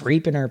was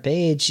creeping her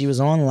page. She was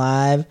on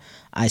live.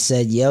 I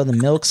said, yo, the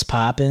milk's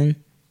popping.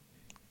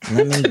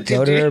 Let me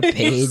go to her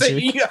page.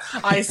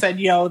 I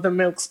said, yo, the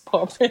milk's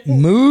popping.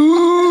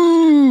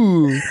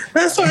 Moo!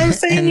 That's what I'm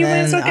saying.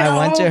 And then I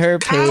went to her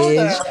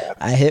page.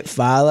 I hit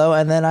follow,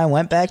 and then I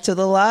went back to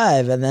the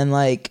live. And then,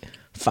 like,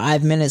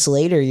 5 minutes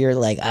later, you're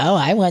like, oh,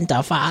 I went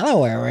to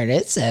follow her, and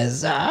it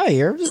says, oh,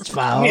 you're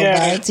followed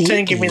by Tiki.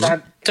 Don't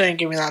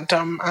give me that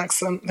dumb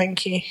accent.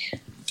 Thank you.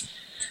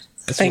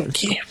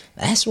 Thank you.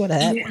 That's what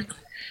happened.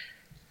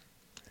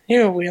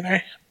 Yeah. You're a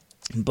weirdo.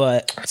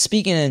 But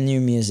speaking of new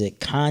music,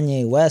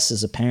 Kanye West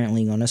is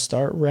apparently going to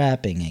start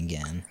rapping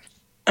again.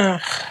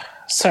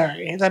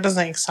 Sorry, that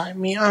doesn't excite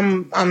me.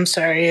 I'm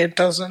sorry, it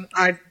doesn't.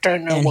 I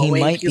don't know and what he way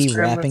might he's be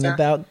rapping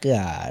about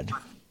God.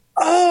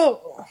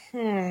 Oh,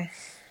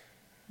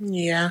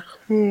 yeah.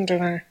 Don't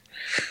know.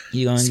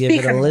 You gonna give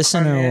it a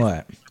listen or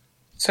what?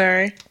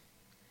 Sorry.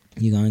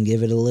 You gonna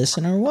give it a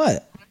listen or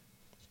what?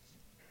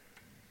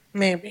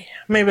 Maybe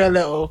a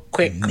little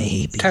quick.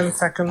 Maybe 10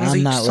 seconds.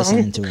 I'm not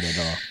listening to it at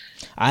all.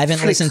 I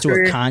haven't listened to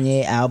a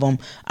Kanye album.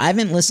 I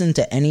haven't listened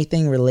to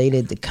anything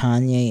related to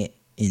Kanye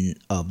in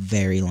a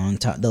very long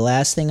time. The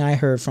last thing I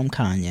heard from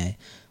Kanye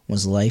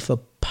was Life of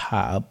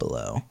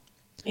Pablo.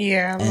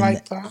 Yeah, I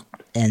like that.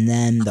 And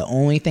then the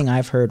only thing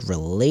I've heard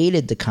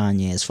related to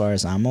Kanye, as far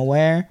as I'm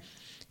aware,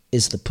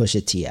 is the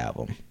Pusha T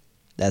album.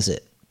 That's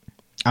it.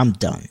 I'm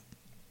done.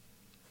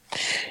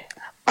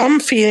 I'm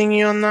feeling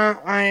you on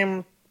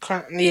that.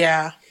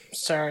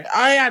 Sorry.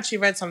 I actually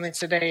read something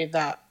today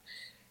that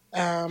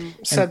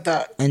said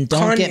that. And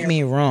don't get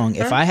me wrong.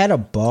 If I had a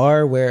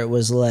bar where it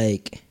was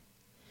like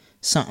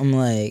something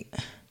like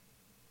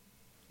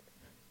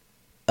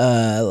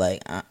I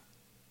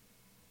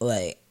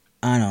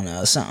don't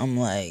know, something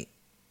like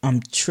I'm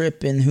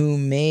tripping, who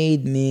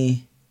made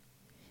me?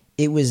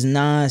 It was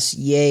Nas,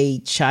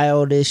 Ye,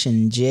 Childish,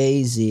 and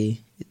Jay-Z.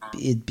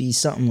 It'd be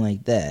something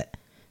like that.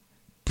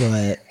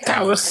 But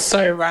that was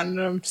so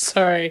random.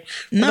 Sorry.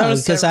 No,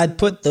 because I'd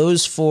put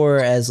those four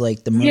as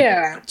like the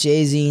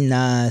Jay-Z,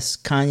 Nas,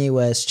 Kanye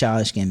West,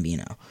 Childish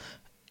Gambino.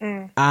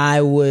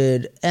 I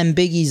would, and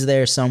Biggie's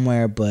there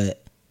somewhere,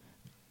 but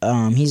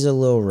he's a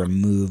little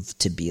removed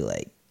to be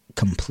like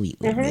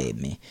completely made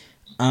me.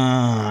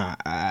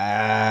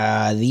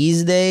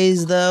 These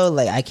days though,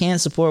 like I can't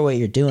support what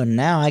you're doing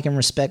now. I can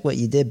respect what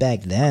you did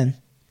back then.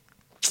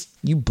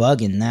 You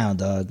bugging now,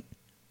 dog.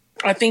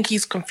 I think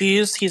he's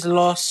confused, he's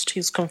lost,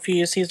 he's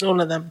confused, he's all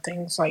of them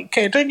things. Like,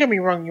 okay, don't get me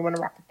wrong, you want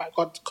to rap about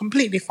God,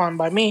 completely fine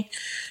by me.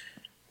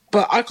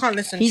 But I can't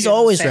listen to He's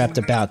always rapped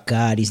about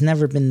God. He's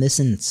never been this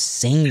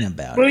insane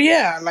about it. Well,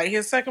 yeah, like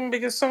his second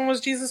biggest song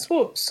was Jesus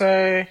Walk.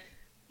 So,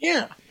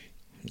 yeah.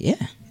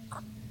 Yeah.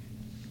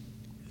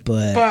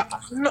 But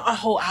not a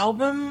whole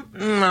album?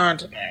 No, I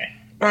don't know.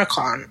 I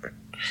can't.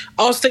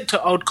 I'll stick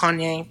to old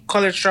Kanye.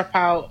 College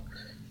Dropout.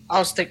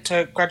 I'll stick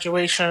to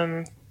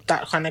Graduation.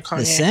 That kind of Kanye.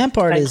 The sad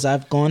part is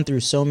I've gone through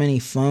so many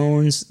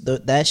phones.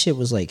 That shit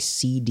was like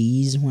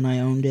CDs when I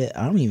owned it.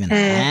 I don't even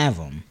have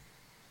them.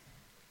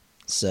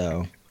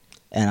 So,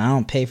 and I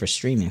don't pay for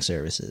streaming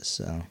services.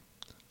 So,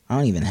 I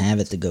don't even have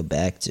it to go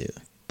back to.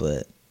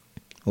 But,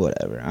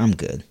 whatever. I'm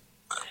good.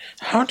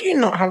 How do you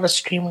not have a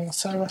streaming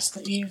service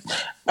that you...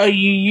 Oh,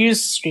 you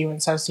use streaming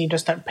service and you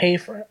just don't pay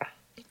for it?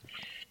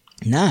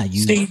 Nah,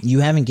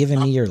 you haven't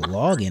given me your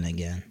login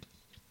again.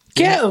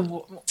 Give me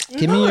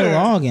your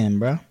login,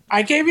 bro.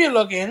 I gave you a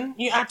login.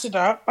 You acted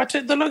up. I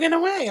took the login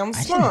away. I'm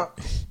smart.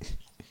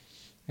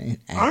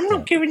 I'm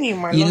not giving you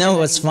my login. You know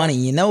what's funny?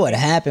 You know what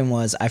happened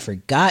was I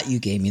forgot you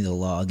gave me the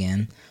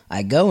login.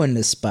 I go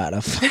into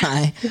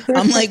Spotify.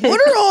 I'm like,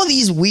 what are all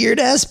these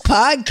weird-ass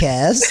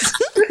podcasts?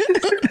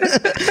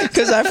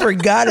 Because I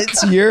forgot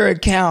it's your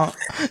account.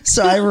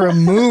 So I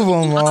remove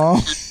them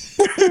all.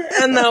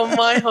 And now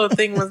my whole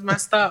thing was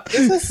messed up.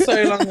 This is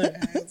so long ago.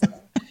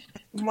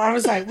 I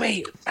was like,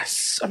 wait,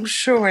 I'm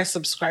sure I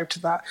subscribed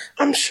to that.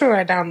 I'm sure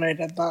I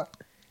downloaded that.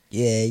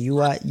 Yeah, you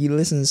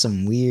listen to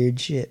some weird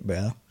shit,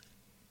 bro.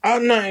 Oh,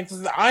 no,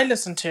 because I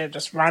listen to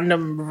just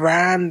random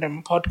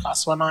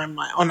podcasts when I'm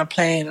like on a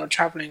plane or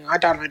traveling. I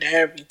download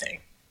everything.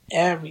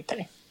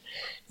 Everything.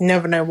 You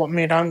never know what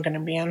mood I'm going to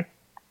be in.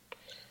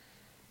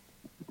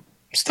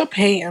 Stop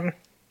hating.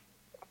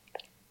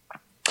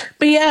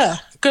 But yeah,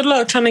 good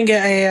luck trying to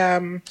get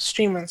a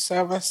streaming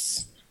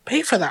service.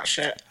 Pay for that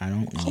shit. I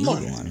don't need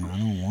one. I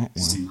don't want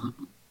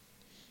one.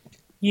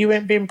 You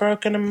ain't been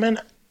broke in a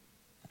minute.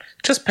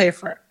 Just pay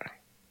for it.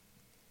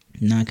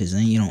 Nah, because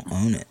then you don't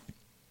own it.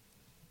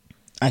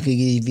 I could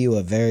give you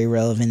a very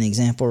relevant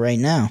example right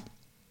now.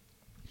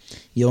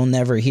 You'll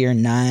never hear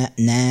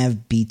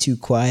Nav Be Too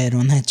Quiet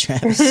on that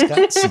Travis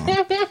Scott song.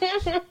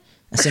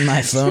 That's in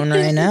my phone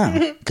right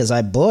now because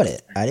I bought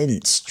it. I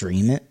didn't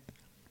stream it.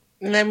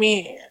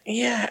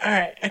 Yeah,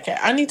 alright, okay.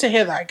 I need to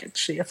hear that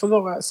actually. I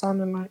forgot what it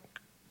sounded like.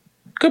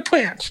 Good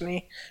point,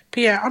 actually.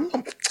 But yeah, I'm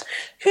not...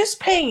 Who's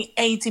paying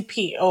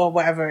 80p or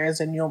whatever it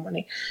is in your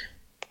money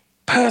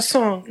per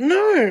song?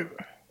 No.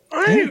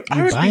 You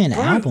buy an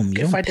album,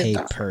 you don't pay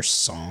per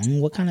song.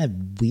 What kind of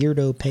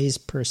weirdo pays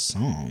per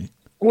song?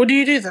 What do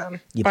you do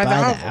then? You buy the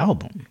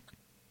album.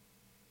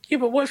 Yeah,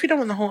 but what if you don't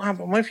want the whole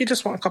album? What if you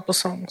just want a couple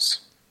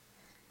songs?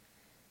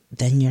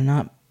 Then you're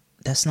not...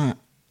 That's not...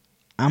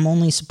 I'm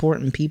only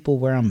supporting people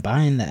where I'm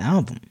buying the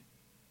album.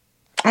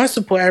 I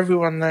support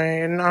everyone though,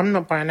 and I'm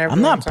not buying everyone.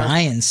 I'm not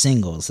buying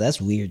singles. That's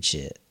weird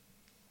shit.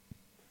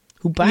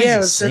 Who buys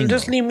a single? Then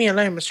just leave me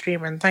alone with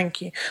streaming.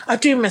 Thank you. I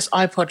do miss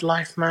iPod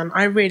Live, man.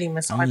 I really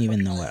miss iPod. I don't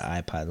even know what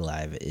iPod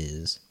Live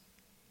is.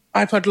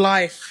 iPod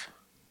Live.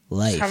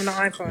 Life. Having an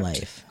iPod.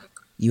 Life.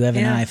 You have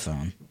an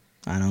iPhone.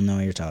 I don't know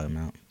what you're talking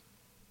about.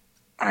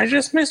 I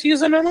just miss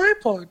using an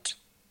iPod.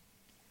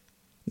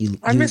 You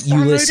miss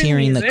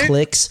hearing the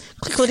clicks.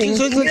 Click, click,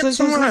 click, click, click,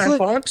 click,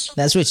 click.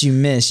 That's what you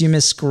miss. You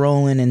miss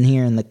scrolling and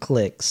hearing the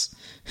clicks.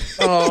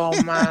 Oh,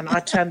 man. I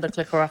turned the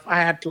clicker off.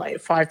 I had like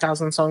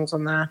 5,000 songs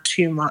on there.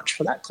 Too much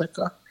for that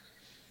clicker.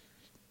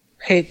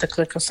 Hate the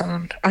clicker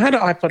sound. I had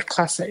an iPod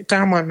Classic.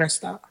 Damn, I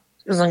missed that.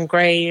 It was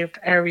engraved.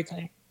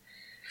 Everything.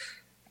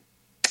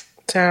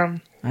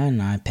 Damn. I had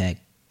an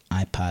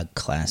iPod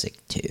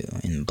Classic too,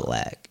 in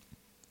black.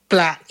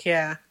 Black,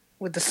 yeah.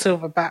 With the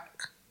silver back.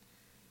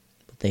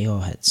 They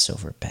all had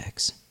silver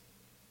backs.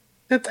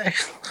 Did they?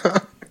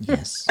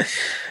 Yes.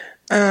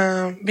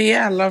 But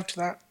yeah, I loved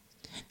that.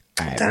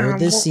 Alright, well,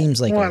 this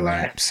seems like a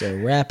wrap, so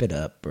wrap it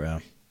up,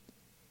 bro.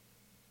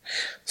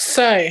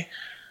 So,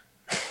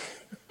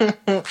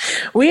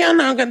 We are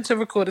now going to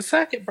record a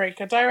circuit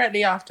breaker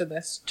directly after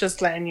this,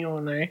 just letting you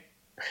all know.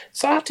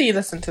 So after you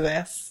listen to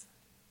this,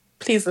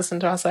 please listen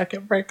to our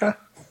circuit breaker.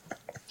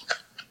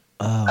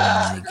 Oh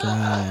my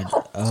God.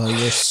 Oh,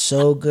 you're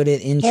so good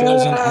at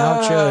intros and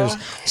outros.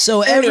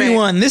 So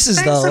everyone, this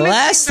is the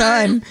last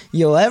time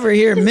you'll ever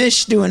hear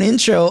Mish do an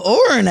intro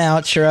or an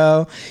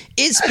outro.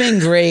 It's been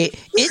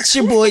great. It's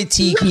your boy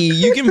Tiki.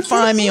 You can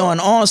find me on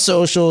all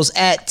socials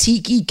at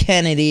Tiki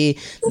Kennedy.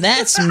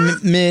 That's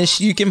Mish.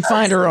 You can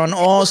find her on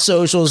all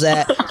socials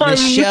at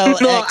Michelle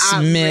X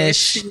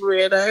Mish.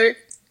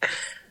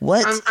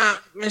 What? I'm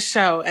at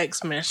Michelle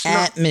X Mish.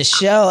 At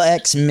Michelle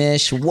X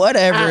Mish.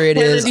 Whatever it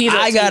is,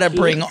 I gotta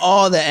bring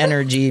all the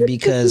energy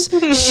because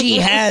she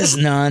has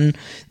none.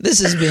 This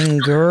has been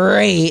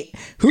great.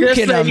 Who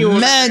can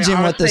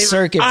imagine what the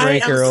circuit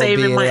breaker will be like? I'm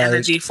saving my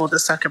energy for the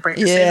circuit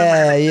breaker.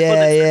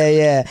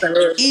 Yeah.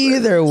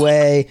 Either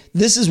way,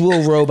 this is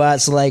Will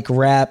Robots Like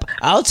Rap.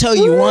 I'll tell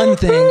you one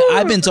thing.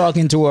 I've been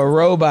talking to a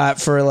robot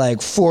for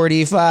like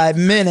 45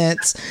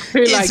 minutes.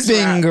 It's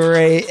been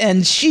great.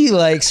 And she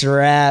likes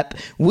rap.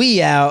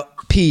 We out.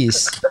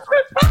 Peace.